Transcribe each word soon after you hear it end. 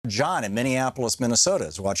John in Minneapolis, Minnesota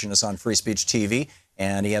is watching us on Free Speech TV,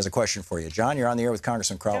 and he has a question for you. John, you're on the air with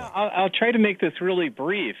Congressman Crowley. Yeah, I'll try to make this really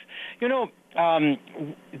brief. You know,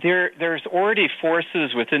 there's already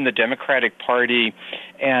forces within the Democratic Party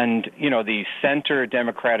and, you know, the center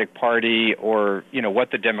Democratic Party, or, you know,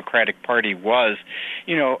 what the Democratic Party was,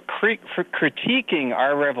 you know, critiquing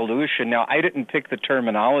our revolution. Now, I didn't pick the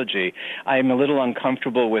terminology. I'm a little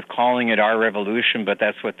uncomfortable with calling it our revolution, but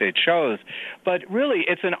that's what they chose. But really,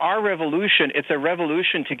 it's an our revolution. It's a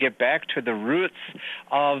revolution to get back to the roots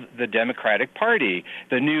of the Democratic Party,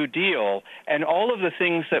 the New Deal, and all of the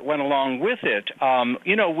things that went along with it.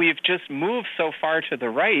 You know, we've just moved so far to the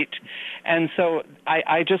right, and so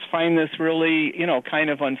I just find this really, you know, kind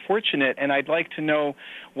of unfortunate, and I'd like to know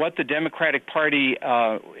what the Democratic Party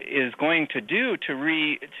is going to do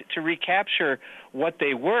to recapture what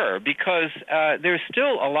they were, because there's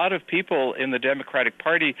still a lot of people in the Democratic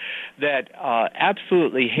Party that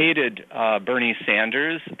absolutely hated Bernie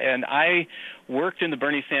Sanders, and I worked in the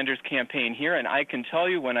Bernie Sanders campaign here, and I can tell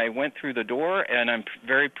you when I went through the door, and I'm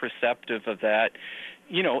very perceptive of that,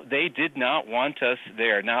 you know, they did not want us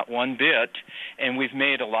there, not one bit, and we've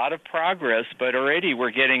made a lot of progress, but already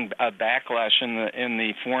we're getting a backlash in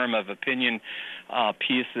the form of opinion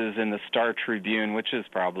pieces in the Star Tribune, which is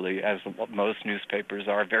probably, as most newspapers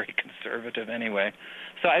are, very conservative anyway.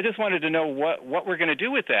 So I just wanted to know what we're going to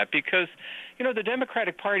do with that, because, you know, the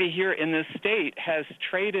Democratic Party here in this state has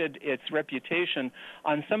traded its reputation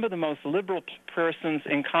on some of the most liberal persons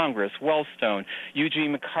in Congress, Wellstone,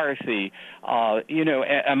 Eugene McCarthy, you know,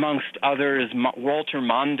 amongst others, Walter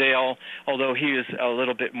Mondale, although he is a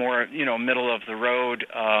little bit more, you know, middle of the road,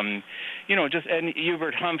 you know, and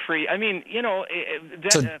Hubert Humphrey. I mean, you know,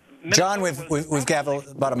 John, we've got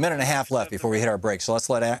about a minute and a half left before we hit our break, so let's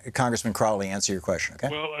let Congressman Crowley answer your question, okay?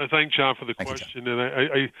 Well, I thank John for the question,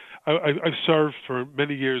 and I've served for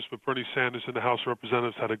many years with Bernie Sanders in the House of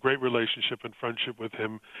Representatives, had a great relationship and friendship with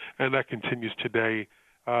him, and that continues today.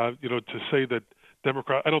 You know, to say that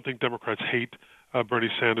I don't think Democrats hate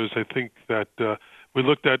Bernie Sanders. I think that we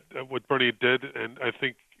looked at what Bernie did, and I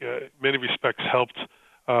think in many respects helped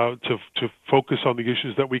to focus on the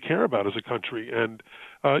issues that we care about as a country. And,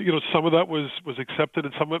 you know, some of that was accepted,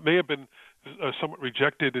 and some of it may have been somewhat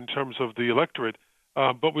rejected in terms of the electorate.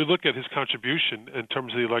 But we look at his contribution in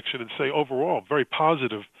terms of the election and say, overall, very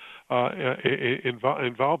positive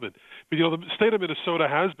involvement. But, you know, the state of Minnesota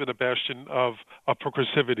has been a bastion of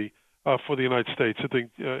progressivity for the United States. I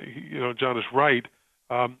think, you know, John is right.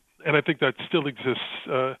 And I think that still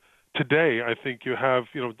exists today. I think you have,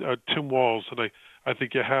 you know, Tim Walz, and I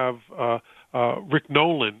think you have Rick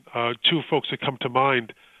Nolan, two folks that come to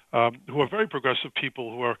mind, who are very progressive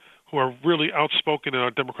people who are really outspoken in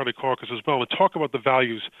our Democratic Caucus as well, and talk about the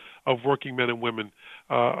values of working men and women.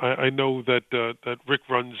 I know that Rick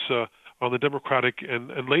runs on the Democratic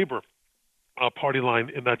and Labor party line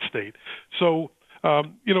in that state. So,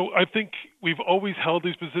 you know, I think we've always held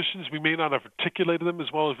these positions. We may not have articulated them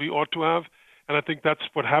as well as we ought to have, and I think that's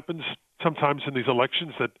what happens sometimes in these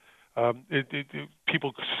elections, that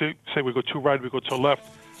people say we go too right, we go too left.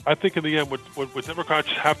 I think in the end, what Democrats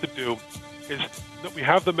have to do is that we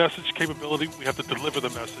have the message capability, we have to deliver the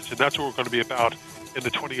message, and that's what we're going to be about in the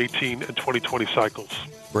 2018 and 2020 cycles.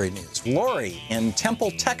 Great news. Lori in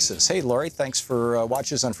Temple, Texas. Hey, Lori, thanks for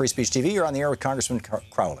watching us on Free Speech TV. You're on the air with Congressman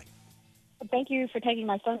Crowley. Thank you for taking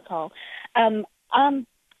my phone call.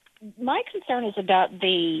 My concern is about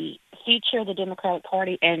the future of the Democratic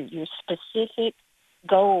Party and your specific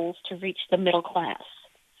goals to reach the middle class.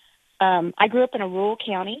 I grew up in a rural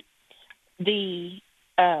county. The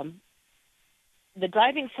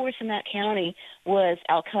driving force in that county was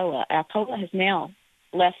Alcoa. Alcoa has now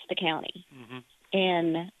left the county. Mm-hmm.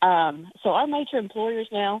 And so our major employers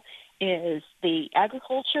now is the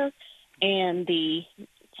agriculture and the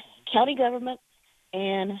county government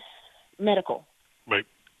and medical. Right.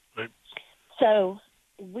 So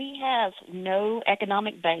we have no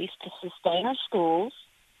economic base to sustain our schools,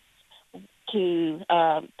 to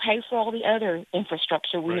pay for all the other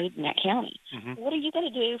infrastructure we need in that county. Mm-hmm. What are you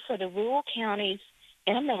going to do for the rural counties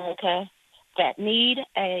in America that need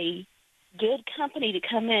a good company to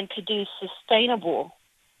come in to do sustainable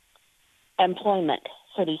employment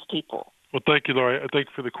for these people? Well, thank you, Lori. Thank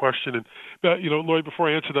you for the question. And, you know, Lori, before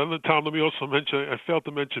I answer that, Tom, let me also mention, I failed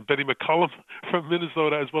to mention Betty McCollum from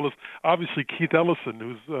Minnesota, as well as obviously Keith Ellison,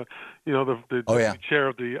 who's, you know, the chair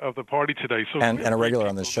of the party today. So and a regular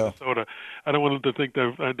on this show. Minnesota. I don't want them to think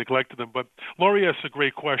that I neglected them. But Lori asked a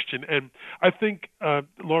great question. And I think,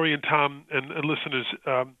 Lori and Tom and listeners,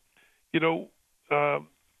 you know,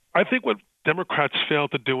 I think what Democrats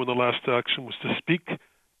failed to do in the last election was to speak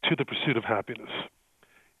to the pursuit of happiness.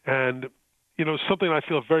 And, something I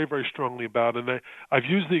feel very, very strongly about, and I've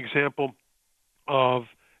used the example of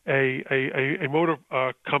a motor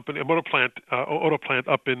company, a motor plant, auto plant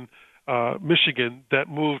up in Michigan that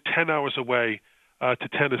moved 10 hours away to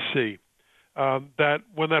Tennessee. That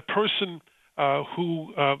when that person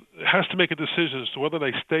who has to make a decision as to whether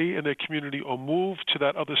they stay in their community or move to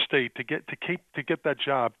that other state to get that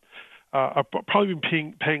job, are probably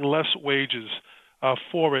paying less wages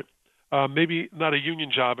for it, maybe not a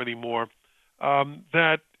union job anymore.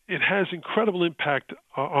 That it has incredible impact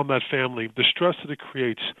on that family, the stress that it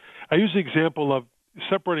creates. I use the example of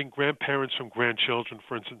separating grandparents from grandchildren,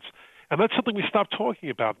 for instance, and that's something we stopped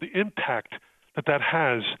talking about, the impact that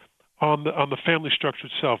has on the family structure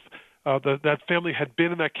itself. That family had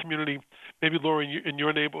been in that community, maybe Laura in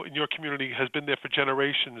your community has been there for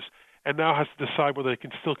generations, and now has to decide whether they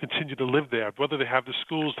can still continue to live there, whether they have the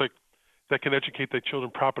schools that can educate their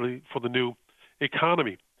children properly for the new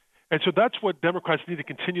economy. And so that's what Democrats need to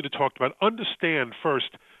continue to talk about. Understand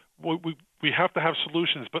first, we have to have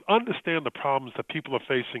solutions, but understand the problems that people are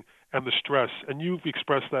facing and the stress. And you've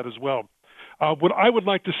expressed that as well. What I would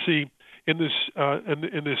like to see in this,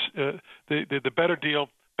 the better deal,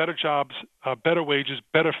 better jobs, better wages,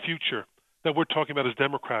 better future that we're talking about as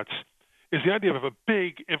Democrats, is the idea of a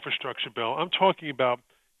big infrastructure bill. I'm talking about,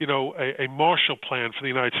 a Marshall Plan for the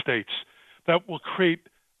United States that will create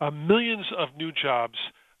millions of new jobs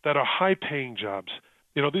that are high-paying jobs.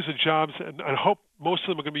 These are jobs, and I hope most of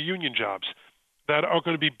them are going to be union jobs, that are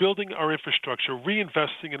going to be building our infrastructure,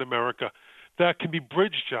 reinvesting in America, that can be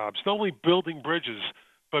bridge jobs, not only building bridges,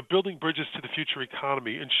 but building bridges to the future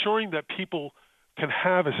economy, ensuring that people can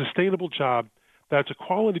have a sustainable job, that's a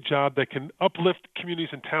quality job that can uplift communities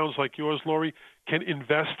and towns like yours, Lori, can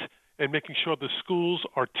invest in making sure the schools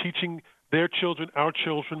are teaching their children, our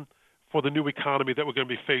children, for the new economy that we're going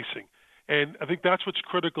to be facing. And I think that's what's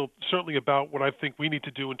critical, certainly about what I think we need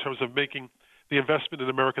to do in terms of making the investment in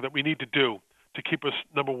America that we need to do to keep us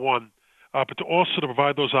number one, but to also to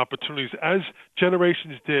provide those opportunities as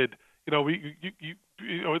generations did. I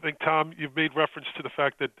think, Tom, you've made reference to the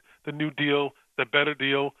fact that the New Deal, the better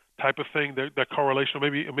deal type of thing, that correlation, or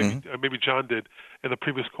maybe John did in the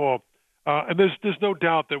previous call. And there's no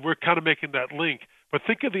doubt that we're kind of making that link. But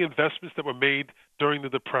think of the investments that were made during the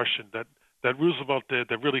Depression that Roosevelt did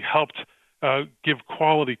that really helped give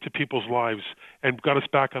quality to people's lives and got us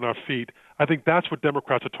back on our feet. I think that's what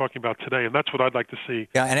Democrats are talking about today, and that's what I'd like to see.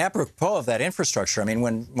 Yeah, and apropos of that infrastructure, I mean,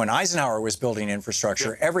 when Eisenhower was building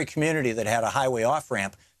infrastructure, every community that had a highway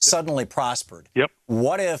off-ramp suddenly prospered. Yep.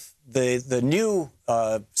 What if the new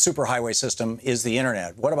superhighway system is the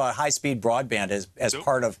internet? What about high-speed broadband as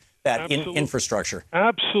part of that infrastructure?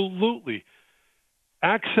 Absolutely.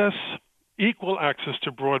 Equal access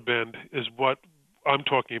to broadband is what I'm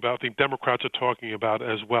talking about. I think Democrats are talking about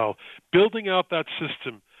as well. Building out that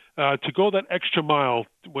system to go that extra mile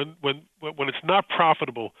when it's not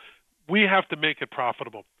profitable, we have to make it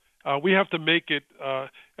profitable. We have to make it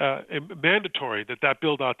mandatory that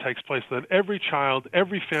build-out takes place, so that every child,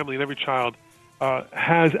 every family, and every child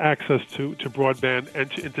has access to broadband and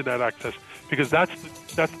to internet access, because that's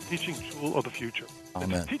the teaching tool of the future.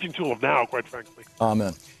 Amen. It's the teaching tool of now, quite frankly.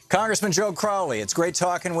 Amen. Congressman Joe Crowley, it's great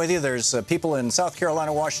talking with you. There's people in South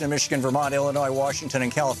Carolina, Washington, Michigan, Vermont, Illinois, Washington,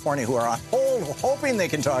 and California who are on hold hoping they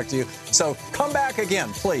can talk to you. So come back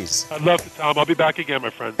again, please. I'd love to, Tom. I'll be back again, my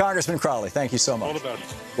friend. Congressman Crowley, thank you so much. All the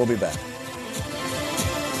best. We'll be back.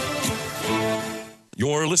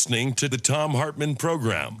 You're listening to the Thom Hartmann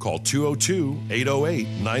Program. Call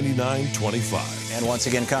 202-808-9925. And once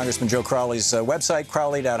again, Congressman Joe Crowley's website,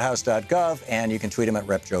 crowley.house.gov, and you can tweet him at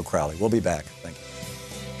Rep. Joe Crowley. We'll be back.